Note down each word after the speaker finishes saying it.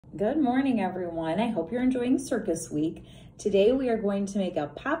Good morning, everyone. I hope you're enjoying Circus Week. Today we are going to make a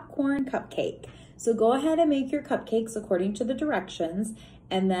popcorn cupcake. So go ahead and make your cupcakes according to the directions,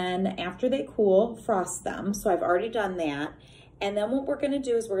 and then after they cool, frost them. So I've already done that. And then what we're gonna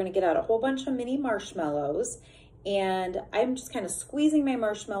do is we're gonna get out a whole bunch of mini marshmallows, and I'm just kind of squeezing my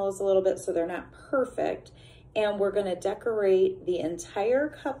marshmallows a little bit so they're not perfect. And we're gonna decorate the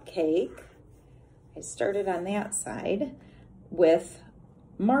entire cupcake. I started on that side with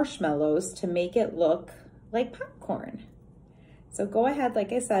marshmallows to make it look like popcorn. So go ahead,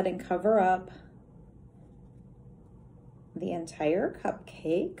 like I said, and cover up the entire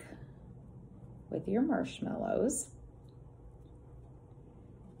cupcake with your marshmallows.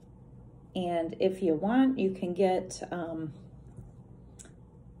 And if you want, you can get a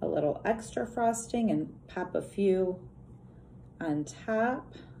little extra frosting and pop a few on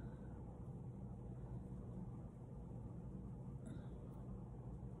top.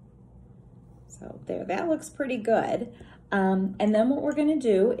 So there, that looks pretty good. And then what we're gonna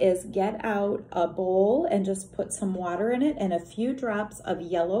do is get out a bowl and just put some water in it and a few drops of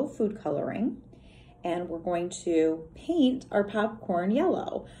yellow food coloring. And we're going to paint our popcorn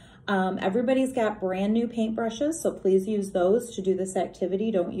yellow. Everybody's got brand new paintbrushes, so please use those to do this activity.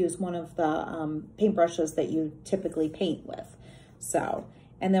 Don't use one of the paintbrushes that you typically paint with. So,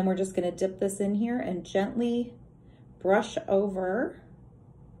 and then we're just gonna dip this in here and gently brush over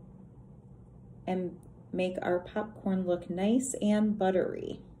and make our popcorn look nice and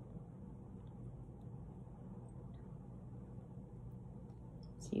buttery.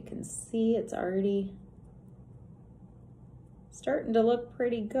 So you can see it's already starting to look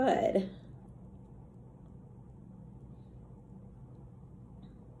pretty good.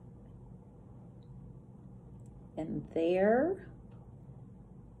 And there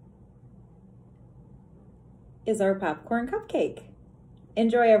is our popcorn cupcake.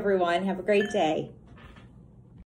 Enjoy, everyone. Have a great day.